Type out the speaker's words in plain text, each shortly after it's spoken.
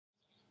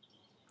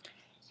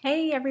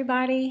Hey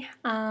everybody,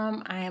 I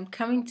am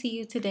coming to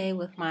you today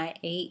with my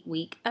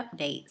 8-week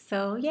update.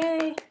 So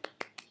yay,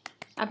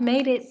 I've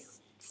made it.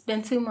 It's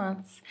been 2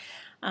 months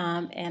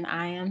and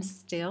I am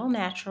still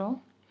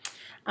natural.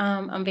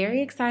 I'm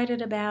very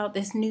excited about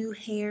this new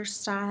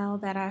hairstyle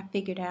that I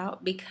figured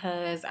out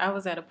because I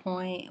was at a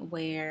point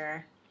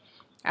where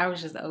I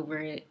was just over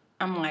it.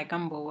 I'm like,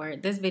 I'm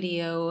bored. This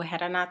video,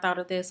 had I not thought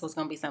of this, was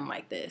going to be something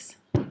like this.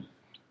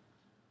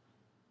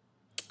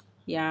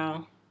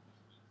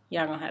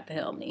 Y'all gonna have to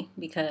help me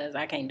because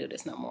I can't do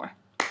this no more.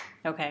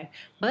 Okay,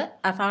 but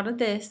I thought of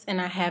this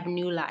and I have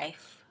new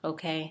life.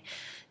 Okay,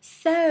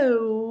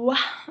 so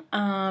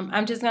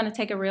I'm just gonna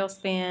take a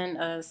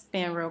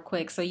spin real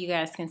quick so you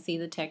guys can see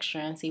the texture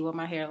and see what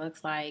my hair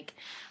looks like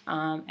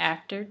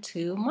after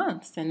 2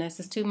 months. And this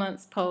is 2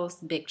 months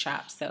post big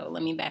chop, so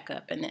let me back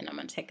up and then I'm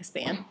gonna take a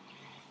spin.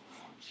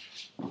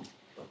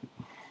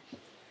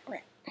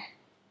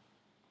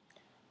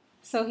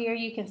 So here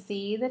you can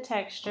see the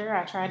texture.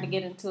 I tried to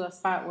get into a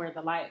spot where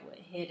the light would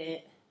hit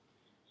it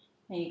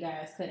and you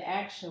guys could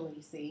actually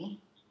see.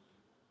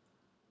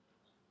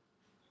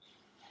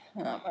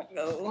 I'm gonna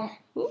go.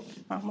 Oop,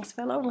 almost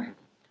fell over.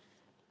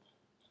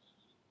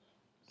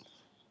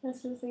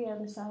 This is the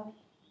other side.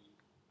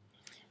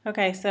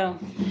 Okay, so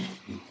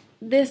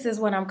this is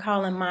what I'm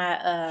calling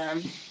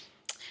my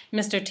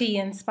Mr. T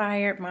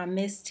inspired, my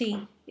Miss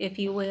T, if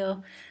you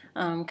will,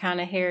 kind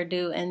of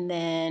hairdo. And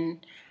then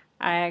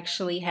I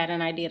actually had an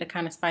idea to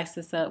kind of spice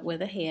this up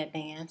with a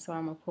headband. So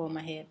I'm gonna pull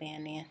my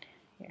headband in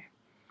here.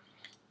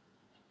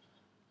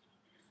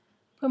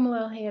 Put my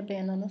little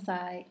headband on the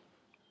side.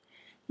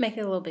 Make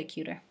it a little bit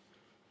cuter.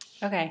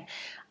 Okay,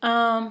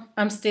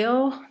 I'm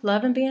still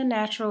loving being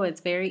natural.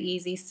 It's very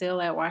easy, still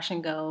at Wash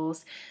and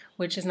Goes,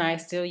 which is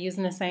nice. Still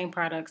using the same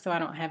product, so I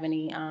don't have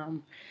any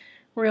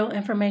real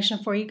information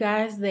for you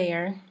guys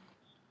there.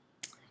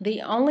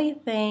 The only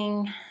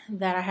thing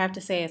that I have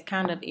to say is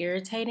kind of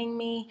irritating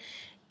me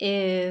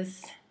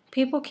is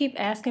people keep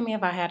asking me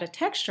if I had a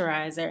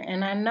texturizer,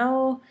 and I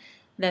know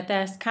that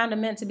that's kind of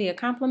meant to be a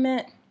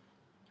compliment,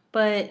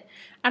 but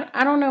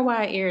I don't know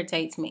why it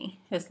irritates me.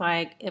 It's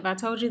like, if I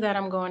told you that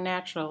I'm going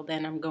natural,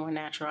 then I'm going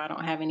natural. I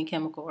don't have any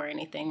chemical or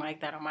anything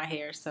like that on my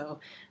hair. So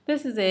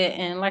this is it.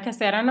 And like I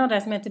said, I know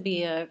that's meant to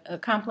be a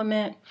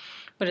compliment,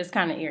 but it's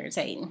kind of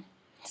irritating.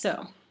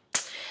 So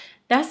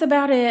that's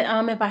about it.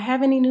 If I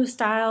have any new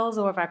styles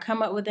or if I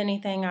come up with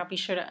anything, I'll be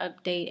sure to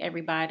update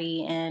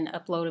everybody and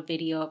upload a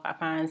video if I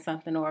find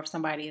something, or if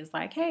somebody is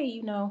like, hey,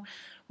 you know,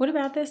 what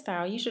about this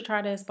style? You should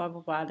try this, blah,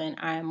 blah, blah. Then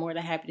I am more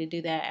than happy to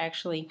do that,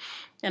 actually.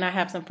 And I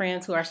have some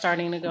friends who are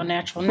starting to go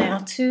natural now,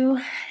 too.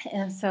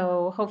 And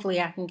so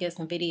hopefully I can get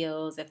some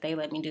videos if they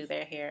let me do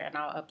their hair, and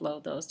I'll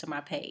upload those to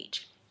my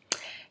page.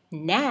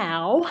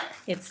 Now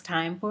it's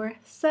time for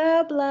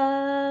sub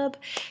love.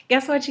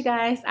 Guess what, you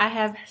guys? I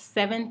have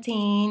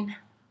 17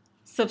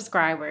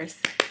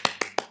 subscribers.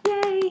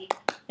 Yay!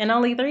 And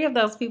only 3 of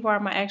those people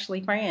are my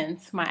actual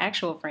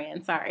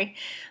friends, sorry.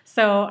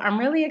 So I'm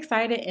really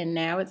excited, and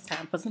now it's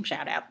time for some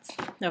shout outs.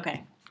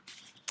 Okay.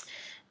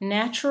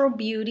 Natural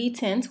Beauty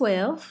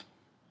 1012.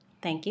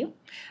 Thank you.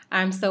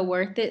 I'm So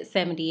Worth It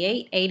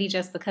 78. 80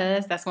 Just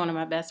Because. That's one of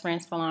my best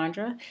friends,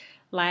 Philandra.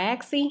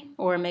 Liaxi,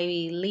 or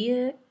maybe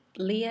Leah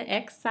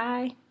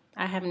XI.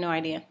 I have no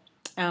idea.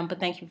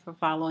 But thank you for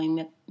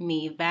following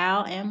me.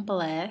 Val and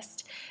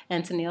Blessed,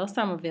 and Tennille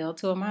Somerville,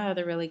 2 of my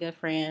other really good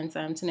friends.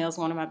 Tennille's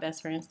one of my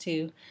best friends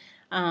too.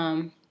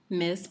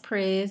 Miss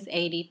Priz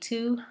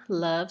 82,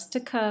 Loves to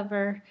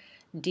Cover.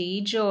 D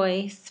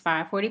Joyce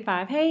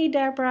 545. Hey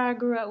Deborah, I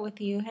grew up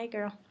with you. Hey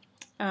girl.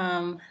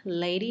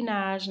 Lady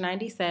Naj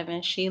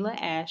 97, Sheila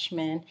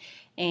Ashman,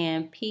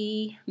 and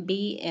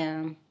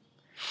PBM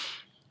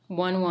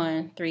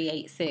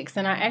 11386.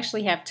 And I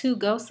actually have 2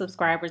 ghost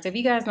subscribers. If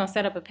you guys don't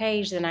set up a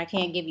page, then I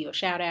can't give you a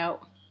shout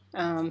out.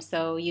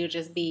 So you'll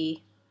just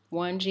be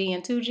 1G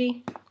and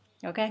 2G.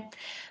 Okay,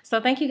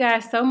 so thank you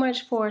guys so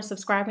much for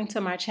subscribing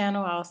to my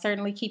channel. I'll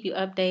certainly keep you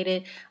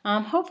updated.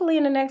 Hopefully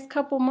in the next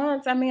couple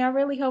months. I mean, I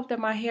really hope that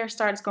my hair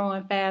starts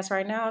growing fast.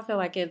 Right now I feel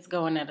like it's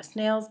going at a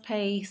snail's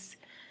pace,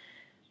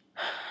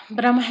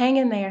 but I'm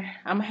hanging there.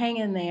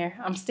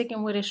 I'm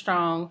sticking with it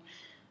strong.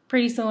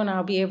 Pretty soon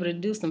I'll be able to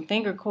do some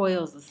finger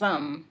coils or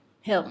something.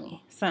 Help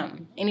me,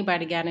 something.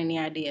 Anybody got any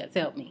ideas?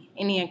 Help me.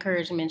 Any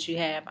encouragement you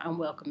have, I'm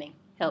welcoming.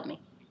 Help me.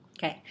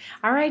 Okay.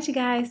 All right, you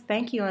guys.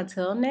 Thank you.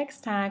 Until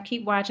next time,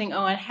 keep watching.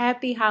 Oh, and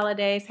happy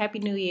holidays, happy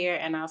new year,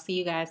 and I'll see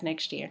you guys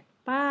next year.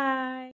 Bye.